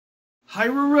Hi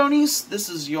Ruronis, this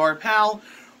is your pal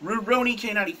Ruroni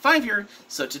K95 here.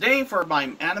 So today for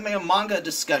my anime and manga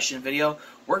discussion video,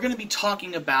 we're going to be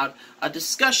talking about a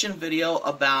discussion video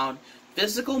about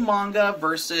physical manga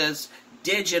versus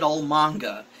digital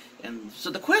manga. And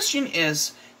so the question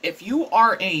is, if you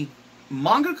are a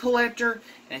manga collector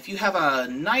and if you have a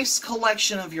nice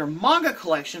collection of your manga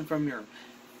collection from your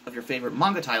favorite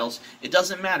manga titles, it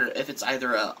doesn't matter if it's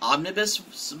either an omnibus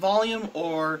volume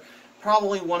or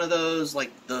probably one of those, like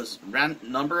those round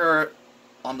number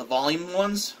on the volume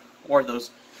ones, or those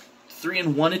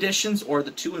 3-in-1 editions, or the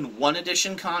 2-in-1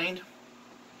 edition kind.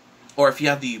 Or if you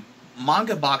have the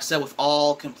manga box set with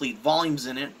all complete volumes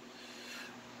in it,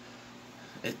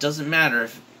 it doesn't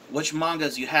matter which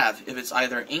mangas you have. If it's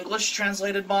either English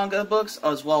translated manga books,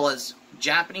 as well as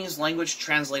Japanese language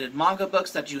translated manga books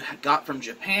that you got from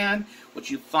Japan, which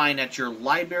you find at your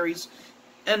libraries,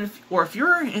 and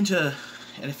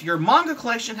if your manga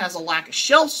collection has a lack of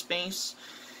shelf space,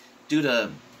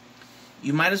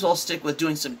 you might as well stick with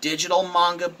doing some digital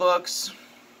manga books.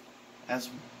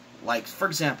 Like, for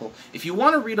example, if you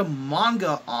want to read a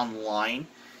manga online,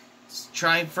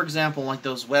 try, for example, like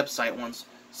those website ones.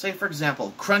 Say, for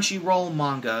example, Crunchyroll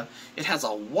Manga. It has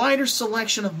a wider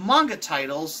selection of manga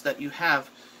titles that you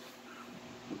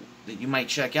might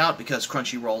check out because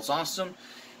Crunchyroll's awesome.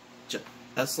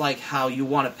 That's like how you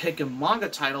want to pick a manga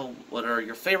title, what are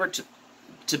your favorite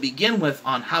to begin with,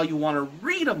 on how you want to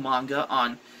read a manga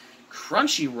on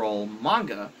Crunchyroll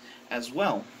Manga as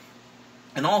well.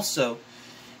 And also,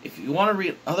 if you want to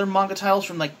read other manga titles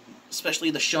from, like,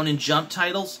 especially the Shonen Jump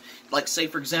titles, like, say,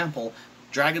 for example,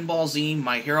 Dragon Ball Z,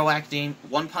 My Hero Academia,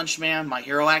 One Punch Man, My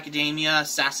Hero Academia,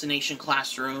 Assassination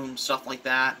Classroom, stuff like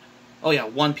that. Oh yeah,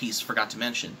 One Piece, forgot to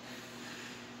mention.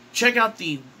 Check out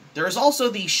there is also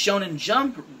the Shonen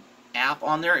Jump app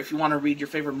on there if you want to read your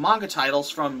favorite manga titles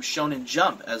from Shonen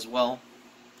Jump as well.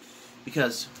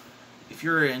 Because if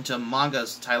you're into manga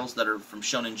titles that are from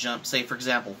Shonen Jump, say for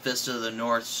example, Fist of the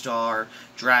North Star,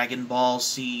 Dragon Ball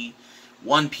Z,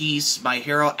 One Piece, My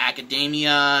Hero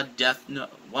Academia,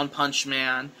 One Punch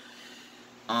Man,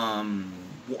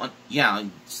 yeah,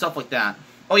 stuff like that.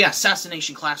 Oh yeah,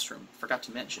 Assassination Classroom, forgot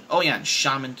to mention. Oh yeah, and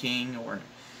Shaman King, or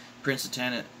Prince of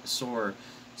Tennis, or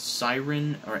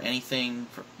Siren, or anything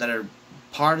that are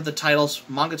part of the titles,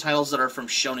 manga titles that are from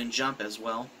Shonen Jump as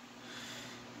well.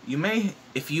 You may,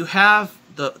 if you have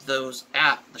the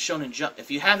Shonen Jump,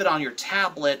 if you have it on your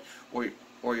tablet or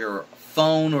your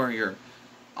phone or your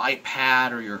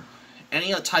iPad or your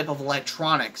any other type of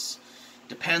electronics,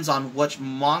 depends on which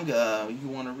manga you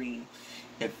want to read.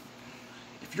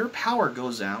 If your power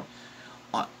goes out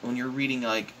when you're reading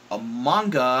like a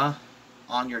manga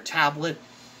on your tablet,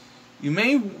 you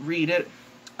may read it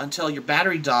until your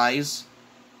battery dies,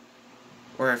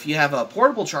 or if you have a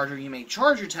portable charger, you may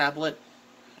charge your tablet,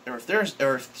 or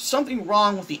if something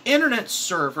wrong with the internet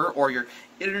server or your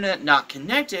internet not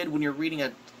connected when you're reading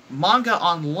a manga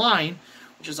online,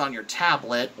 which is on your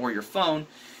tablet or your phone,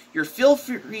 you're feel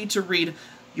free to read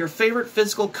your favorite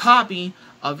physical copy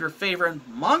of your favorite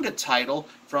manga title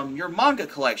from your manga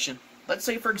collection. Let's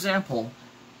say, for example,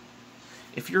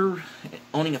 if you're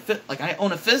owning I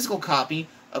own a physical copy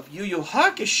of Yu Yu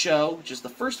Hakusho, which is the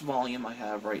first volume I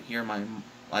have right here,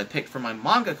 I picked from my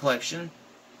manga collection.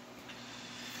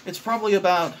 It's probably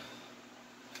about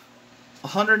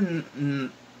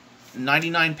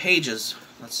 199 pages.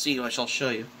 Let's see, which I'll show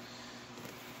you.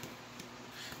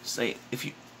 So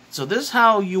this is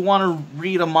how you want to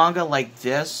read a manga like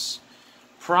this.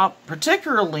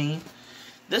 Particularly,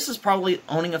 this is probably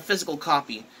owning a physical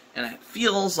copy, and it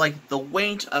feels like the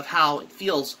weight of how it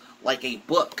feels like a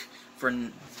book. For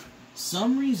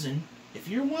some reason, if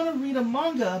you want to read a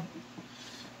manga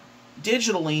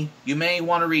digitally, you may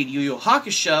want to read Yu Yu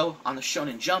Hakusho on the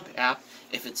Shonen Jump app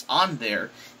if it's on there.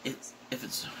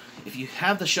 If you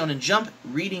have the Shonen Jump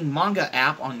reading manga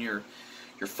app on your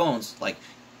phones, like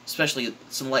especially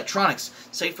some electronics,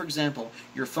 say for example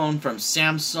your phone from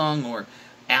Samsung or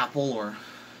Apple, or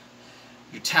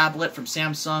your tablet from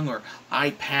Samsung, or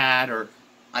iPad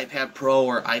Pro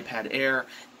or iPad Air,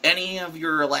 any of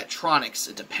your electronics,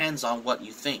 it depends on what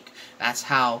you think. That's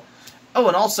how. Oh,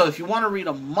 and also, if you want to read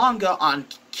a manga on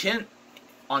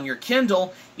your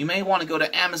Kindle, you may want to go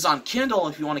to Amazon Kindle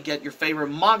if you want to get your favorite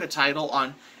manga title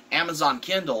on Amazon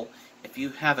Kindle. If you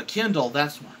have a Kindle,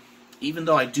 that's one. Even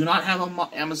though I do not have an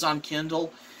Amazon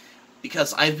Kindle,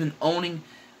 because I've been owning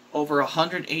over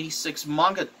 186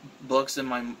 manga books in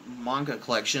my manga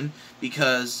collection,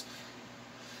 because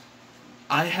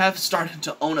I have started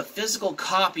to own a physical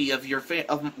copy of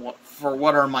for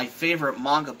what are my favorite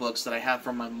manga books that I have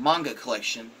from my manga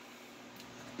collection.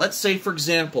 Let's say, for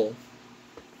example,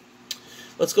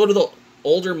 let's go to the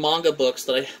older manga books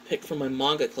that I picked from my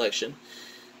manga collection.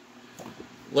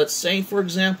 Let's say, for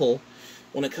example,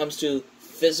 when it comes to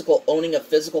owning a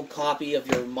physical copy of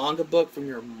your manga book from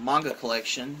your manga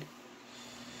collection,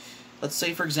 let's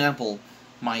say, for example,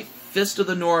 my Fist of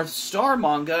the North Star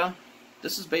manga.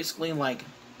 This is basically like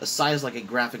a size like a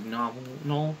graphic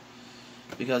novel,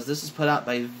 because this is put out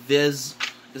by Viz,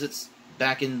 because it's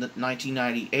back in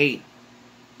 1998,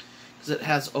 because it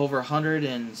has over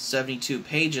 172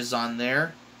 pages on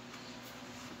there.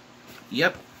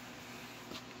 Yep.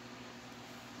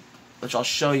 Which I'll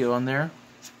show you on there.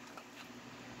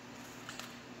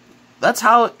 That's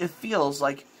how it feels,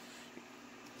 like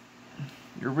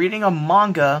you're reading a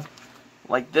manga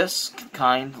like this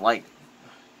kind, like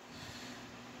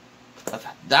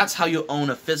that's how you own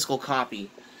a physical copy.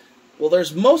 Well,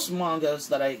 there's most mangas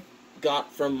that I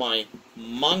got from my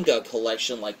manga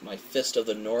collection, like my Fist of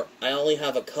the North. I only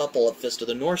have a couple of Fist of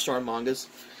the North Star mangas.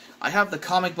 I have the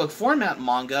comic book format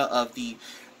manga of the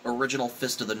original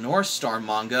Fist of the North Star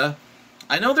manga.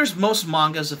 I know there's most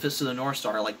mangas of Fist of the North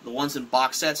Star, like the ones in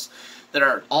box sets, that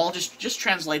are all just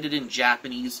translated in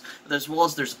Japanese, as well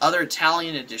as there's other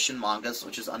Italian edition mangas,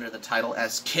 which is under the title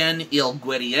as Ken il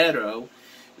Guerriero,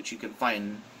 which you can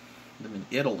find them in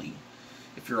Italy,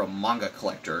 if you're a manga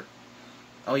collector.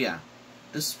 Oh yeah,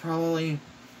 this is probably...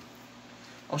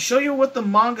 I'll show you what the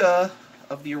manga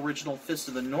of the original Fist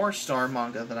of the North Star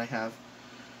manga that I have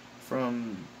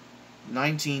from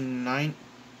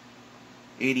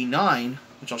 1989,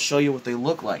 which I'll show you what they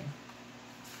look like.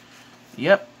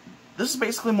 Yep, this is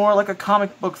basically more like a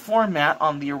comic book format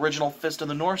on the original Fist of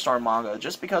the North Star manga,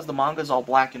 just because the manga is all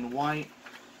black and white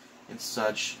and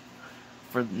such.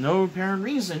 For no apparent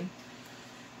reason,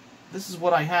 this is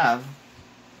what I have.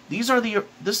 This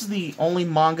is the only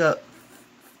manga,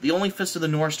 the only Fist of the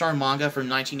North Star manga from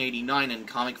 1989 in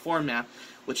comic format,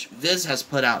 which Viz has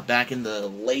put out back in the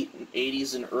late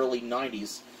 80s and early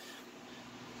 90s.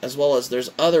 As well as there's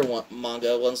other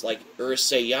manga, ones like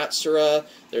Urusei Yatsura,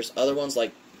 there's other ones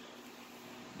like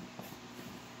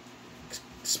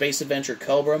Space Adventure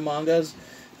Cobra mangas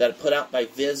that are put out by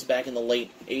Viz back in the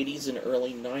late 80s and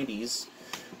early 90s,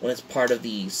 when it's part of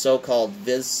the so-called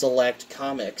Viz Select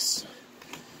Comics.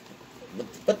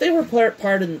 But they were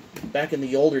back in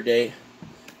the older day,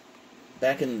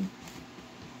 back in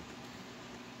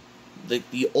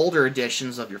the older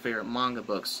editions of your favorite manga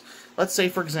books. Let's say,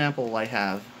 for example, what I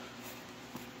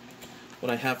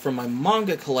have from my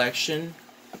manga collection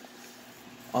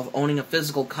of owning a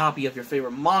physical copy of your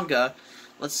favorite manga.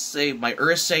 Let's say my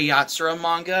Urusei Yatsura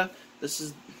manga. This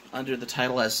is under the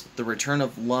title as The Return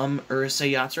of Lum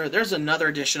Urusei Yatsura. There's another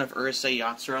edition of Urusei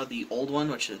Yatsura, the old one,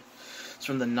 which is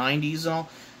from the 90s and all.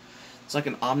 It's like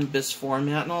an omnibus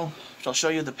format and all, which I'll show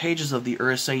you the pages of the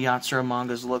Urusei Yatsura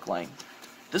mangas look like.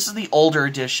 This is the older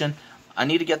edition. I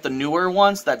need to get the newer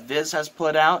ones that Viz has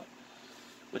put out,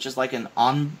 which is like an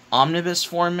omnibus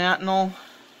format and all.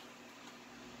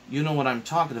 You know what I'm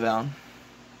talking about,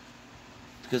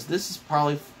 because this is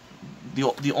probably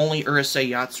the only Urusei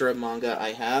Yatsura manga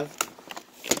I have,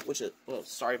 which is, well,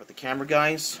 sorry about the camera,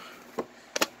 guys.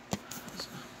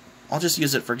 I'll just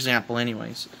use it for example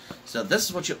anyways. So this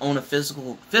is what you own a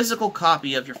physical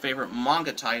copy of your favorite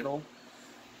manga title.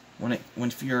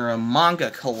 If you're a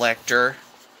manga collector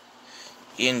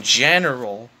in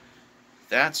general,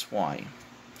 that's why.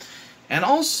 And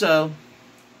also,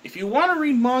 if you want to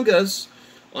read mangas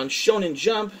on Shonen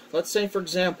Jump, let's say for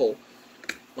example,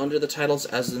 under the titles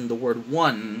as in the word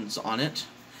ones on it,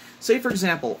 say for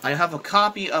example, I have a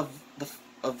copy of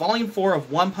Volume 4 of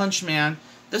One Punch Man.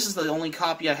 This is the only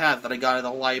copy I have that I got at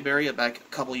the library a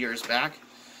couple years back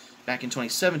in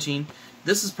 2017.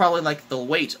 This is probably like the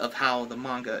weight of how the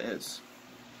manga is.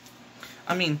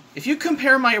 I mean, if you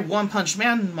compare my One Punch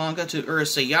Man manga to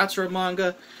Urusei Yatsura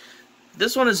manga,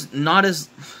 this one is not as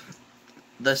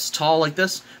this tall like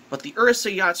this, but the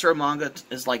Urusei Yatsura manga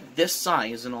is like this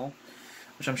size and all,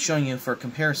 which I'm showing you for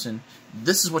comparison.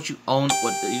 This is what you own,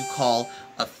 what you call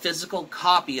a physical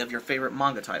copy of your favorite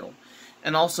manga title.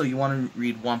 And also, you want to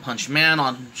read One Punch Man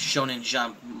on Shonen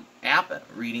Jump app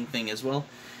reading thing as well.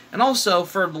 And also,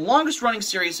 for the longest running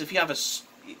series, if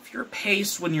you're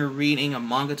paced when you're reading a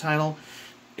manga title,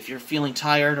 if you're feeling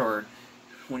tired, or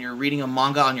when you're reading a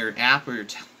manga on your app or your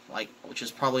which is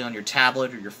probably on your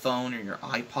tablet or your phone or your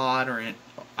iPod or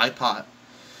iPod,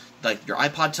 like your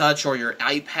iPod Touch or your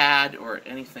iPad or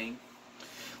anything.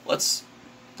 Let's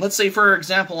say, for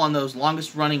example, on those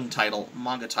longest running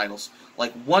manga titles,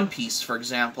 like One Piece, for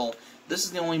example, this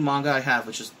is the only manga I have,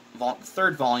 which is the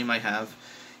third volume I have.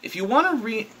 If you want to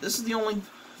read, this is the only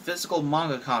physical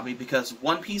manga copy, because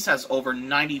One Piece has over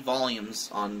 90 volumes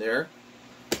on there.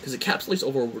 because it encapsulates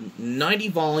over 90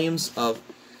 volumes of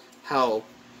how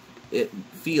it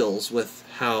feels with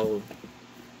how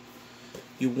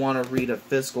you want to read a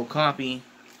physical copy.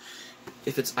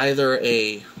 If it's either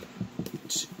a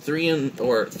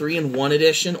 3-in-1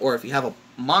 edition, or if you have a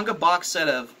manga box set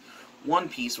of One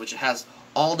Piece, which has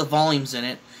all the volumes in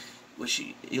it, which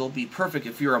it'll be perfect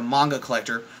if you're a manga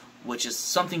collector, which is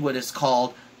something what is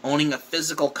called owning a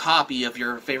physical copy of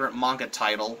your favorite manga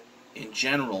title in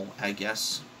general, I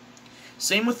guess.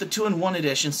 Same with the 2-in-1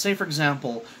 edition. Say, for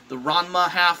example, the Ranma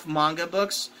Half manga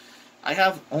books. I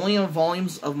have only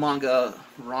volumes of manga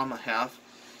Ranma Half.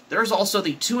 There's also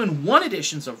the 2-in-1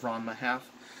 editions of Ranma Half,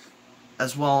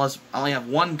 as well as I only have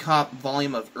one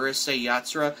volume of Urusei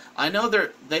Yatsura. I know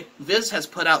Viz has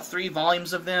put out 3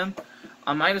 volumes of them.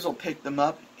 I might as well pick them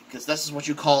up, because this is what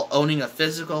you call owning a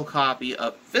physical copy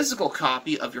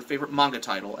of your favorite manga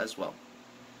title as well.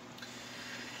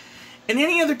 In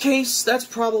any other case, that's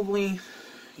probably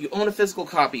you own a physical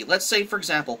copy. Let's say, for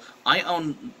example, I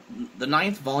own the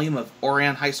 9th volume of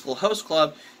Ouran High School Host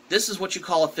Club. This is what you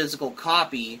call a physical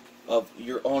copy of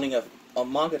your owning a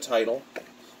manga title,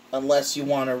 unless you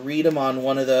want to read them on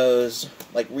one of those,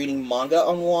 like reading manga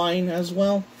online as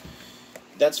well.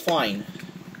 That's fine.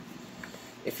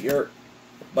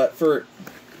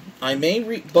 I may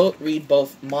read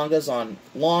both mangas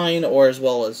online, or as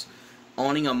well as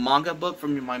owning a manga book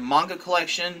from my manga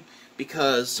collection,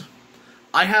 because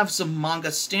I have some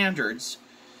manga standards.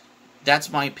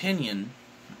 That's my opinion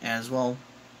as well.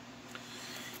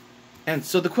 And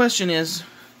so the question is,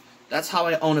 that's how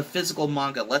I own a physical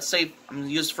manga. Let's say, I'm going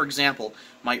to use, for example,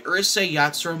 my Urusei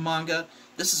Yatsura manga.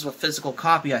 This is a physical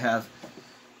copy I have.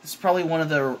 This is probably one of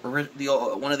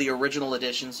the original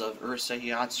editions of Urusei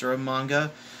Yatsura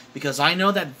manga, because I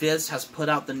know that Viz has put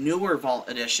out the newer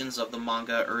editions of the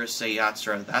manga Urusei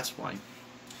Yatsura. That's why.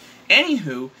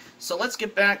 Anywho, so let's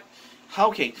get back.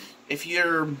 Okay, if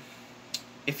you're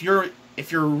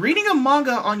reading a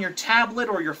manga on your tablet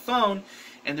or your phone,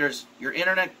 and your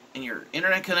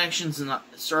internet connection's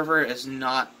server is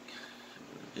not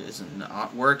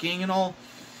working and all,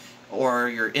 or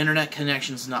your internet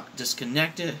connection's not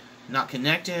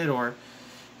connected, or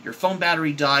your phone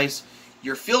battery dies,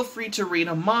 feel free to read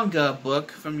a manga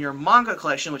book from your manga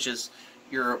collection, which is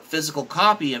your physical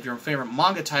copy of your favorite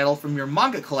manga title from your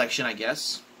manga collection, I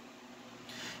guess.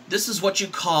 This is what you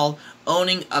call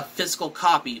owning a physical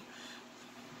copy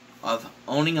of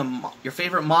owning your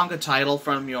favorite manga title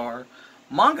from your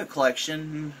manga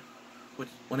collection,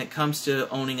 when it comes to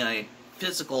owning a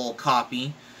physical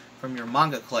copy from your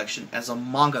manga collection as a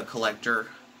manga collector,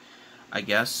 I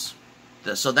guess.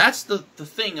 So that's the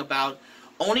thing about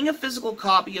owning a physical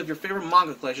copy of your favorite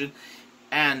manga collection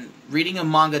and reading a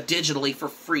manga digitally for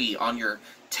free on your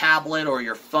tablet or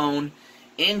your phone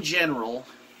in general,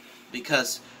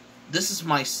 because this is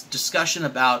my discussion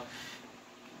about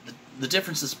the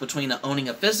differences between owning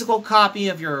a physical copy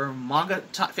of your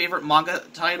favorite manga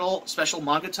title, special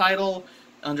manga title,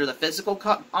 under the physical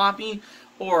copy,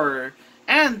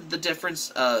 and the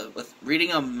difference with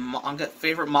reading a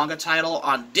favorite manga title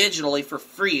on digitally for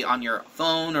free on your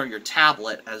phone or your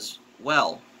tablet as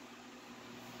well.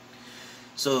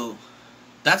 So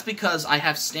that's because I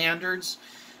have standards,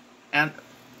 and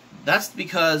that's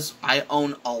because I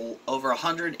own over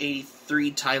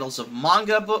 183 titles of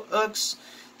manga books.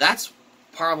 That's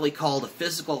probably called a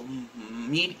physical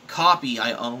copy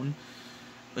I own,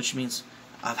 which means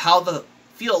of how the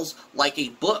feels like a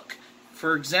book.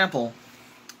 For example,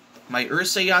 my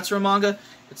Urusei Yatsura manga,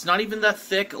 it's not even that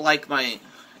thick,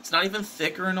 it's not even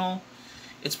thicker and all.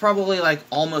 It's probably like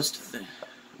almost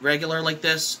regular like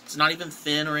this. It's not even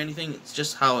thin or anything. It's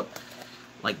just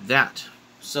like that.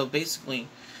 So basically,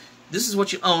 this is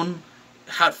what you own,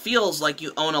 how it feels like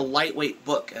you own a lightweight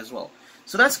book as well.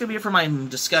 So that's going to be it for my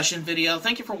discussion video.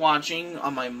 Thank you for watching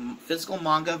on my physical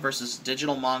manga versus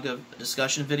digital manga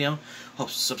discussion video. Hope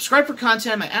subscribe for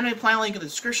content. My anime plan link in the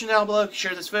description down below.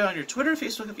 Share this video on your Twitter and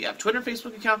Facebook if you have Twitter and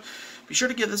Facebook account. Be sure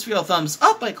to give this video a thumbs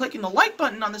up by clicking the like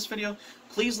button on this video.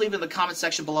 Please leave in the comment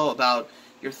section below about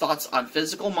your thoughts on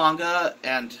physical manga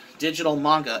and digital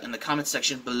manga in the comment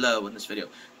section below in this video.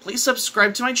 Please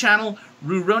subscribe to my channel,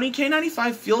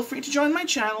 RuRoniK95. Feel free to join my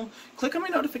channel. Click on my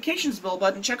notifications bell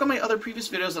button. Check out my other previous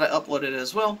videos that I uploaded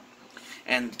as well.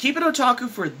 And keep it otaku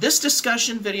for this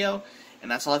discussion video. And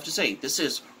that's all I have to say. This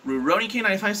is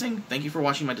RuRoniK95 saying thank you for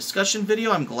watching my discussion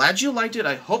video. I'm glad you liked it.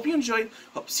 I hope you enjoyed.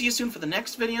 Hope to see you soon for the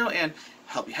next video. And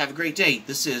hope you have a great day.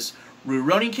 This is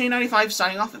RuRoniK95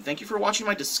 signing off. And thank you for watching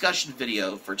my discussion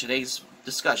video for today's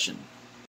discussion.